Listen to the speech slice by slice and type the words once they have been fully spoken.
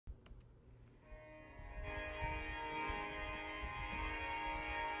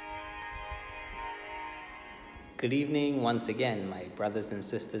Good evening once again, my brothers and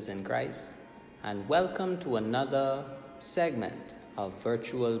sisters in Christ, and welcome to another segment of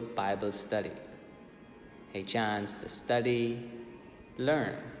virtual Bible study. A chance to study,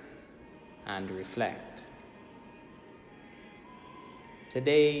 learn, and reflect.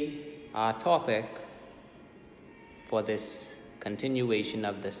 Today, our topic for this continuation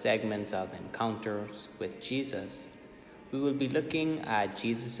of the segments of encounters with Jesus, we will be looking at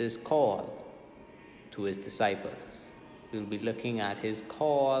Jesus' call to his disciples. We'll be looking at his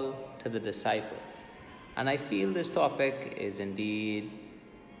call to the disciples. And I feel this topic is indeed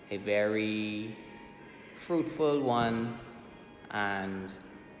a very fruitful one and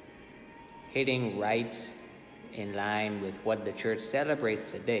hitting right in line with what the church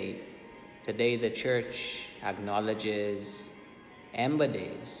celebrates today. Today the church acknowledges Ember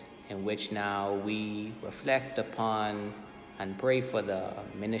Days, in which now we reflect upon and pray for the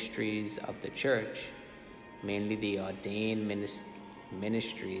ministries of the church, mainly the ordained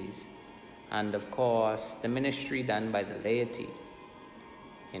ministries, and of course the ministry done by the laity,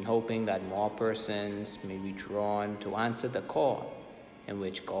 in hoping that more persons may be drawn to answer the call in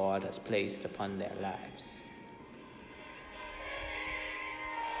which God has placed upon their lives.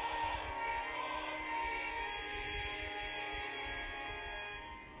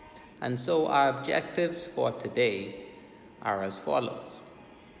 And so our objectives for today are as follows.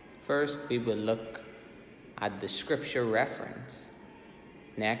 First, we will look at the scripture reference.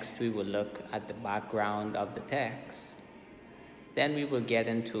 Next, we will look at the background of the text. Then we will get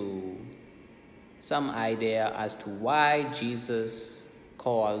into some idea as to why Jesus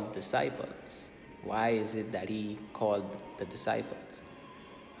called disciples. Why is it that he called the disciples?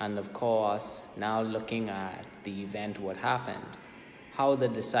 And of course, now looking at the event, what happened, how the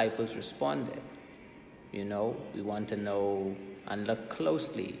disciples responded. We want to know and look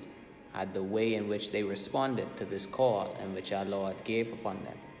closely at the way in which they responded to this call in which our Lord gave upon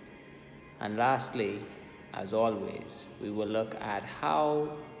them. And lastly, as always, we will look at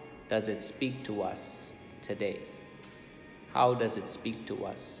how does it speak to us today? How does it speak to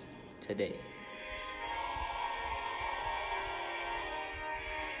us today?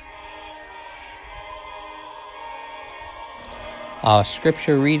 Our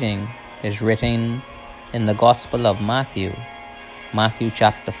scripture reading is written in the Gospel of Matthew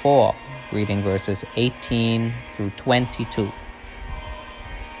chapter 4, reading verses 18 through 22.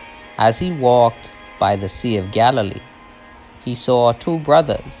 As he walked by the Sea of Galilee, he saw two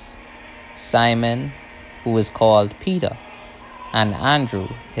brothers, Simon, who is called Peter, and Andrew,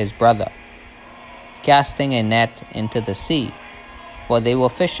 his brother, casting a net into the sea, for they were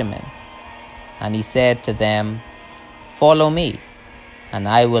fishermen. And he said to them, "Follow me, and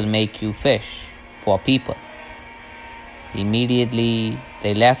I will make you fish for people." Immediately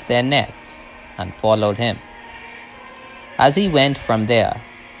they left their nets and followed him. As he went from there,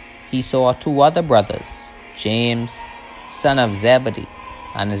 he saw two other brothers, James, son of Zebedee,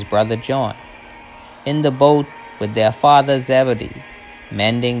 and his brother John, in the boat with their father Zebedee,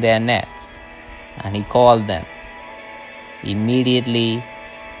 mending their nets, and he called them. Immediately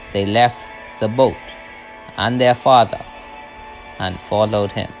they left the boat and their father and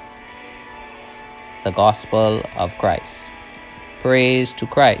followed him. The Gospel of Christ. Praise to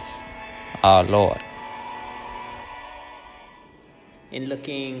Christ, our Lord. In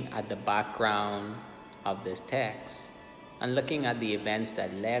looking at the background of this text and looking at the events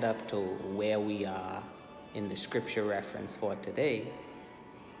that led up to where we are in the scripture reference for today,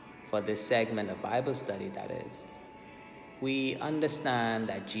 for this segment of Bible study that is, we understand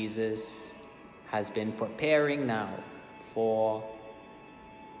that Jesus has been preparing now for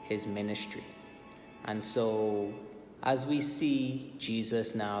his ministry. And so, as we see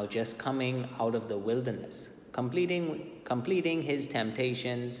Jesus now just coming out of the wilderness, completing his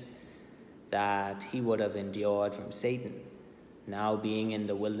temptations that he would have endured from Satan, now being in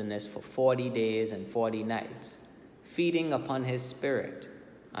the wilderness for 40 days and 40 nights, feeding upon his spirit,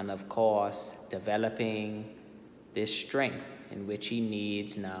 and of course, developing this strength in which he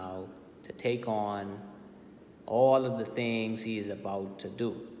needs now to take on all of the things he is about to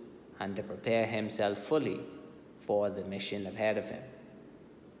do, and to prepare himself fully for the mission ahead of him.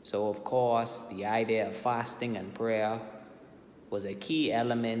 So of course, the idea of fasting and prayer was a key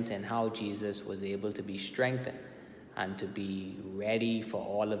element in how Jesus was able to be strengthened and to be ready for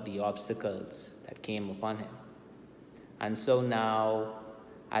all of the obstacles that came upon him. And so now,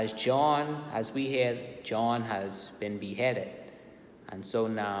 as we hear, John has been beheaded. And so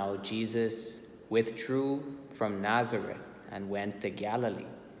now Jesus withdrew from Nazareth and went to Galilee.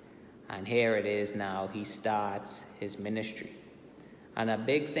 And here it is now, he starts his ministry. And a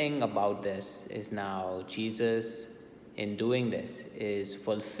big thing about this is now Jesus, in doing this, is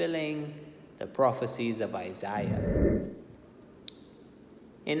fulfilling the prophecies of Isaiah.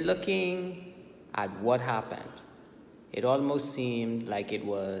 In looking at what happened, it almost seemed like it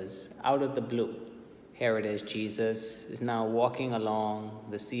was out of the blue. Here it is, Jesus is now walking along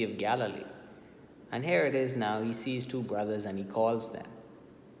the Sea of Galilee. And here it is now, he sees two brothers and he calls them.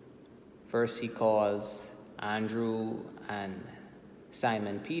 First he calls Andrew and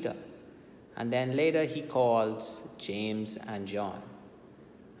Simon Peter. And then later he calls James and John.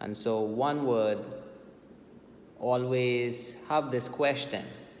 And so one would always have this question: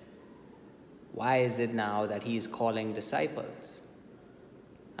 why is it now that he is calling disciples?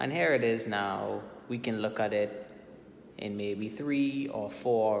 And here it is now, we can look at it in maybe 3 or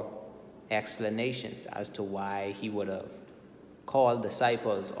 4 explanations as to why he would have called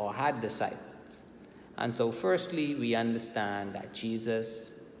disciples or had disciples. And so firstly, we understand that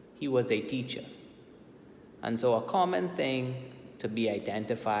Jesus, he was a teacher. And so a common thing to be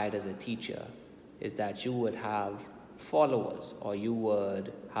identified as a teacher is that you would have followers, or you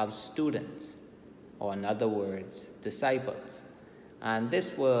would have students, or in other words, disciples. And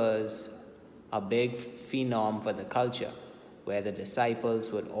this was a big phenom for the culture, where the disciples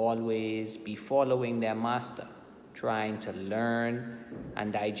would always be following their master, trying to learn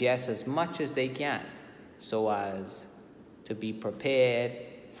and digest as much as they can so as to be prepared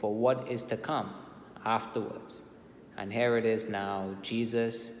for what is to come afterwards. And here it is now,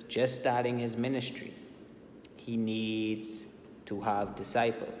 Jesus just starting his ministry. He needs to have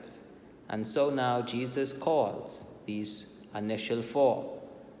disciples. And so now Jesus calls these initial 4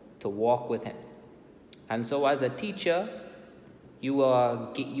 to walk with him. And so as a teacher, you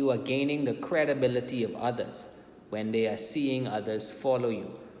are gaining the credibility of others when they are seeing others follow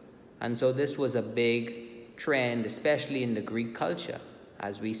you. And so this was a big trend, especially in the Greek culture,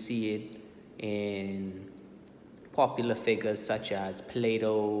 as we see it in popular figures such as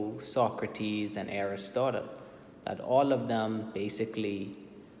Plato, Socrates, and Aristotle, that all of them basically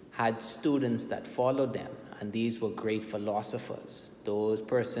had students that followed them, and these were great philosophers, those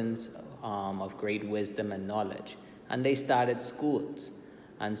persons of great wisdom and knowledge, and they started schools.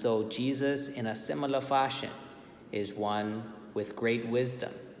 And so Jesus, in a similar fashion, is one with great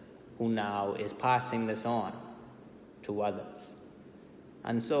wisdom who now is passing this on to others.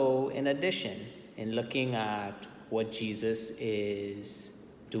 And so in addition, in looking at what Jesus is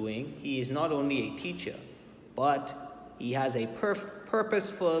doing, he is not only a teacher, but he has a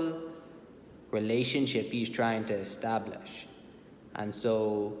purposeful relationship he's trying to establish. And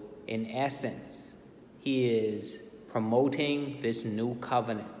so in essence, he is promoting this new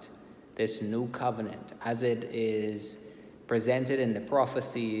covenant as it is presented in the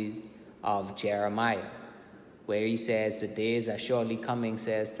prophecies of Jeremiah, where he says, "The days are surely coming,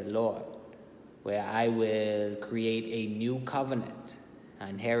 says the Lord, where I will create a new covenant."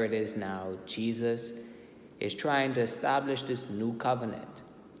 And here it is now, Jesus is trying to establish this new covenant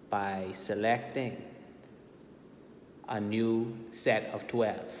by selecting a new set of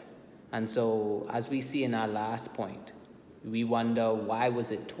 12. And so, as we see in our last point, we wonder, why was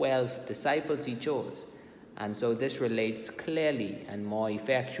it 12 disciples he chose? And so this relates clearly and more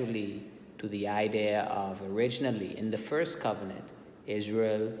effectually to the idea of originally, in the first covenant,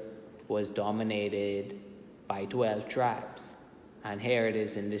 Israel was dominated by 12 tribes. And here it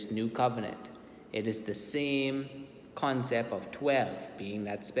is in this new covenant. It is the same concept of 12 being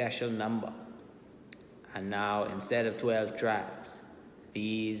that special number. And now, instead of 12 tribes,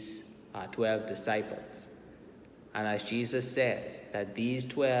 these are 12 disciples. And as Jesus says, that these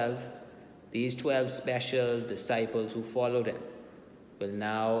 12 special disciples who followed him will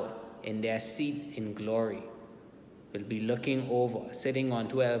now, in their seat in glory, will be looking over, sitting on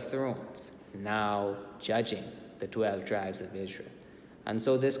 12 thrones, now judging the 12 tribes of Israel. And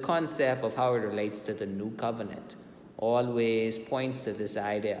so this concept of how it relates to the new covenant always points to this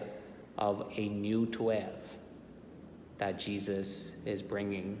idea of a new 12 that Jesus is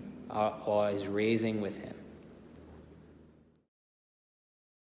bringing or is raising with him.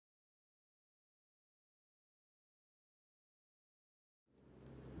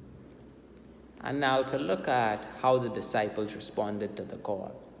 And now to look at how the disciples responded to the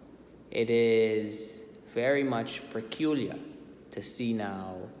call. It is very much peculiar to see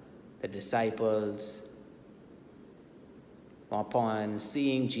now the disciples, upon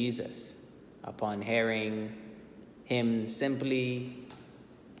seeing Jesus, upon hearing him simply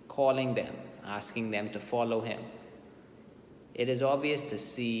calling them, asking them to follow him, it is obvious to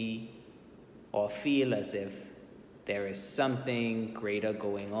see or feel as if there is something greater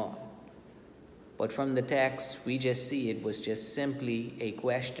going on. But from the text, we just see it was just simply a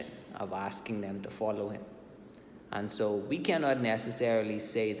question of asking them to follow him. And so we cannot necessarily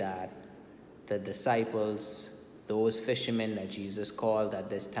say that the disciples, those fishermen that Jesus called at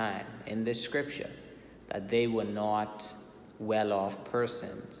this time in this scripture, that they were not well-off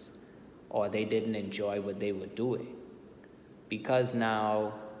persons or they didn't enjoy what they were doing. Because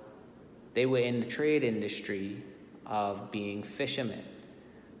now they were in the trade industry of being fishermen.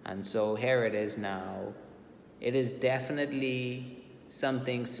 And so here it is now. It is definitely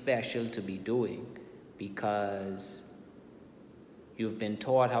something special to be doing because you've been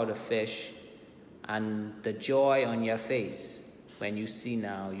taught how to fish, and the joy on your face when you see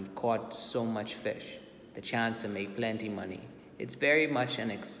now you've caught so much fish, the chance to make plenty money. It's very much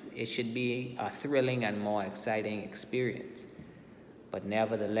it should be a thrilling and more exciting experience. But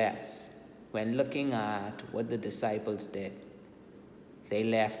nevertheless, when looking at what the disciples did, they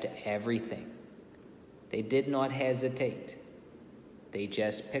left everything. They did not hesitate. They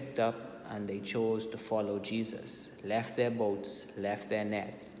just picked up and they chose to follow Jesus, left their boats, left their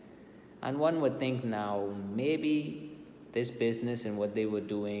nets. And one would think now, maybe this business and what they were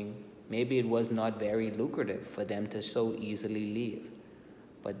doing, maybe it was not very lucrative for them to so easily leave.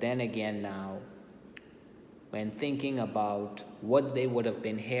 But then again now, when thinking about what they would have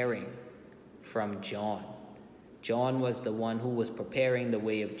been hearing from John, John was the one who was preparing the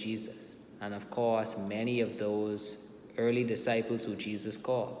way of Jesus. And of course, many of those early disciples who Jesus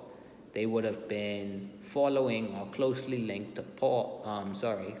called, they would have been following or closely linked to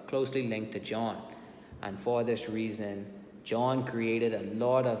closely linked to John. And for this reason, John created a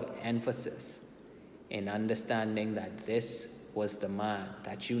lot of emphasis in understanding that this was the man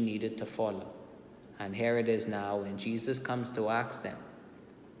that you needed to follow. And here it is now, when Jesus comes to ask them,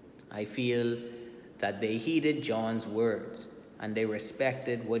 I feel that they heeded John's words and they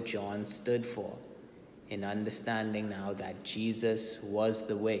respected what John stood for, in understanding now that Jesus was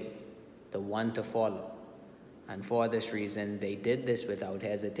the way, the one to follow. And for this reason, they did this without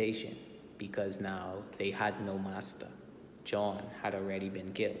hesitation, because now they had no master. John had already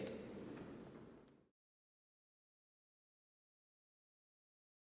been killed.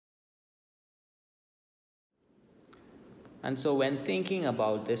 And so when thinking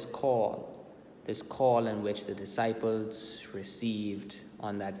about this call in which the disciples received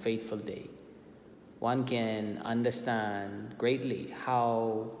on that fateful day, one can understand greatly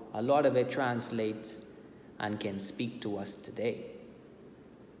how a lot of it translates and can speak to us today.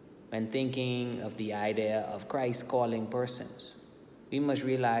 When thinking of the idea of Christ calling persons, we must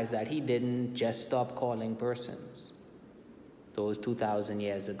realize that he didn't just stop calling persons those 2,000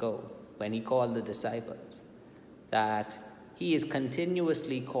 years ago when he called the disciples, that he is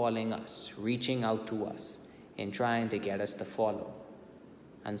continuously calling us, reaching out to us, and trying to get us to follow.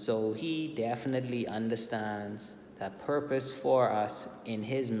 And so he definitely understands the purpose for us in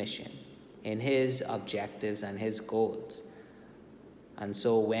his mission, in his objectives and his goals. And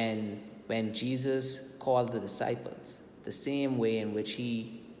so when Jesus called the disciples, the same way in which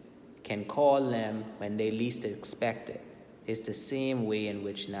he can call them when they least expect it is the same way in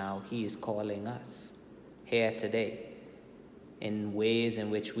which now he is calling us here today, in ways in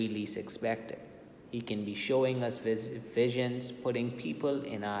which we least expect it. He can be showing us visions, putting people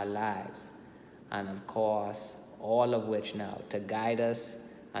in our lives, and of course, all of which now to guide us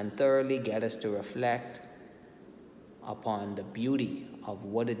and thoroughly get us to reflect upon the beauty of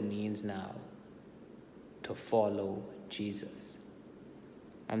what it means now to follow Jesus.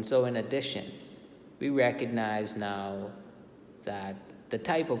 And so in addition, we recognize now that the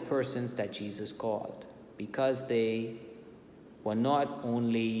type of persons that Jesus called, because they were not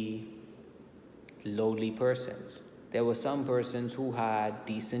only lowly persons. There were some persons who had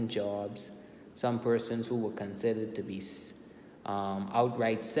decent jobs, some persons who were considered to be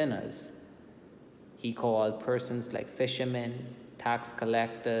outright sinners. He called persons like fishermen, tax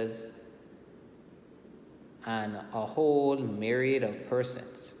collectors, and a whole myriad of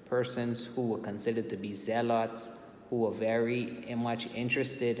persons who were considered to be zealots, who were very much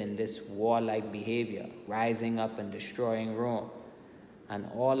interested in this warlike behavior, rising up and destroying Rome. And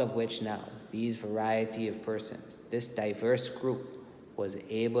all of which now, these variety of persons, this diverse group was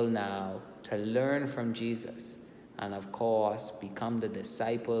able now to learn from Jesus and of course become the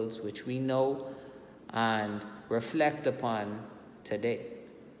disciples which we know and reflect upon today.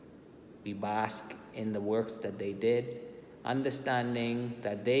 We bask in the works that they did, understanding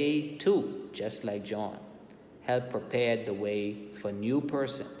that they too, just like John, helped prepare the way for new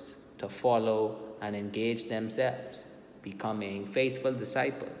persons to follow and engage themselves, becoming faithful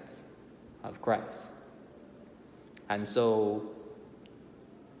disciples of Christ. And so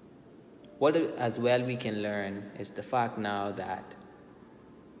What as well we can learn is the fact now that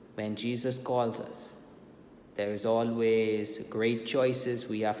when Jesus calls us, there is always great choices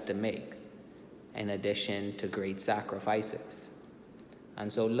we have to make in addition to great sacrifices.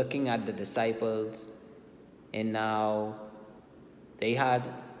 And so looking at the disciples, and now they had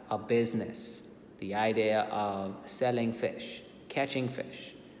a business, the idea of selling fish, catching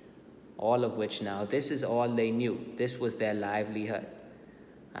fish, all of which now, this is all they knew. This was their livelihood.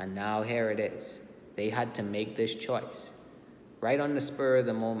 And now here it is. They had to make this choice. Right on the spur of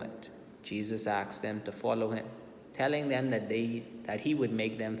the moment, Jesus asked them to follow him, telling them that he would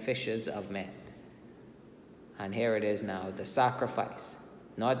make them fishers of men. And here it is now, the sacrifice,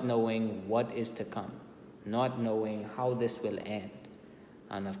 not knowing what is to come, not knowing how this will end,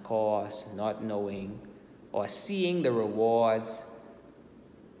 and of course, not knowing or seeing the rewards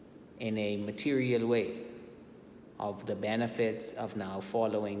in a material way of the benefits of now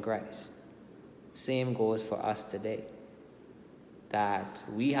following Christ. Same goes for us today, that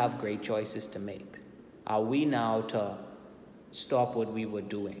we have great choices to make. Are we now to stop what we were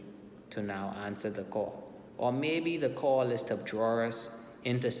doing to now answer the call? Or maybe the call is to draw us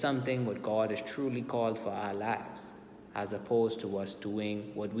into something what God has truly called for our lives, as opposed to us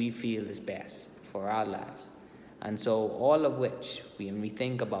doing what we feel is best for our lives. And so all of which, when we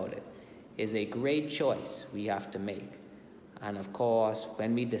think about it, is a great choice we have to make. And of course,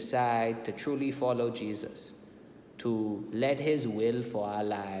 when we decide to truly follow Jesus, to let his will for our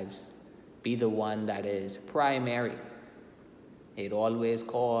lives be the one that is primary, it always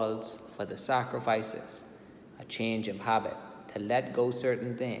calls for the sacrifices, a change of habit, to let go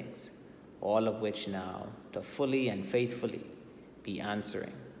certain things, all of which now to fully and faithfully be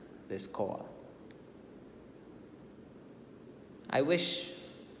answering this call. I wish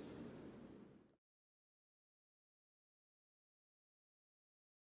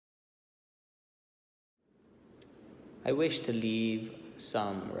to leave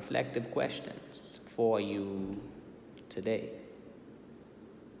some reflective questions for you today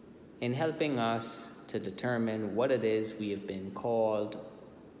in helping us to determine what it is we have been called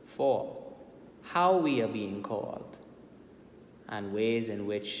for, how we are being called, and ways in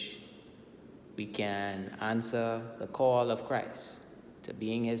which we can answer the call of Christ to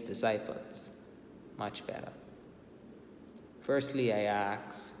being his disciples much better. Firstly, I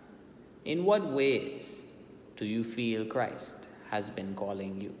ask, in what ways do you feel Christ has been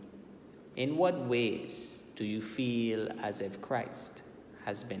calling you? In what ways do you feel as if Christ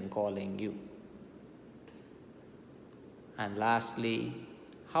has been calling you? And lastly,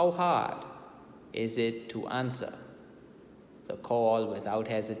 how hard is it to answer the call without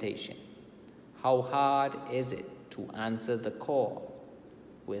hesitation? How hard is it to answer the call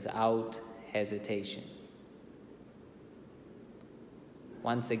without hesitation?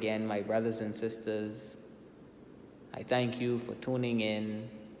 Once again, my brothers and sisters, I thank you for tuning in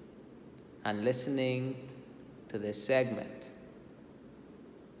and listening to this segment.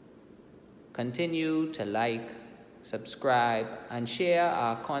 Continue to like, subscribe, and share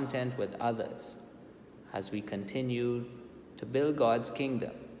our content with others as we continue to build God's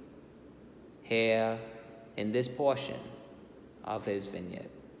kingdom here in this portion of his vineyard.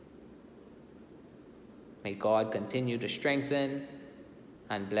 May God continue to strengthen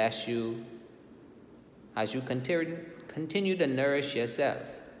and bless you as you continue to nourish yourself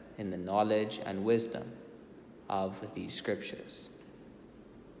in the knowledge and wisdom of these scriptures.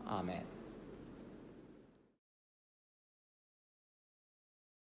 Amen.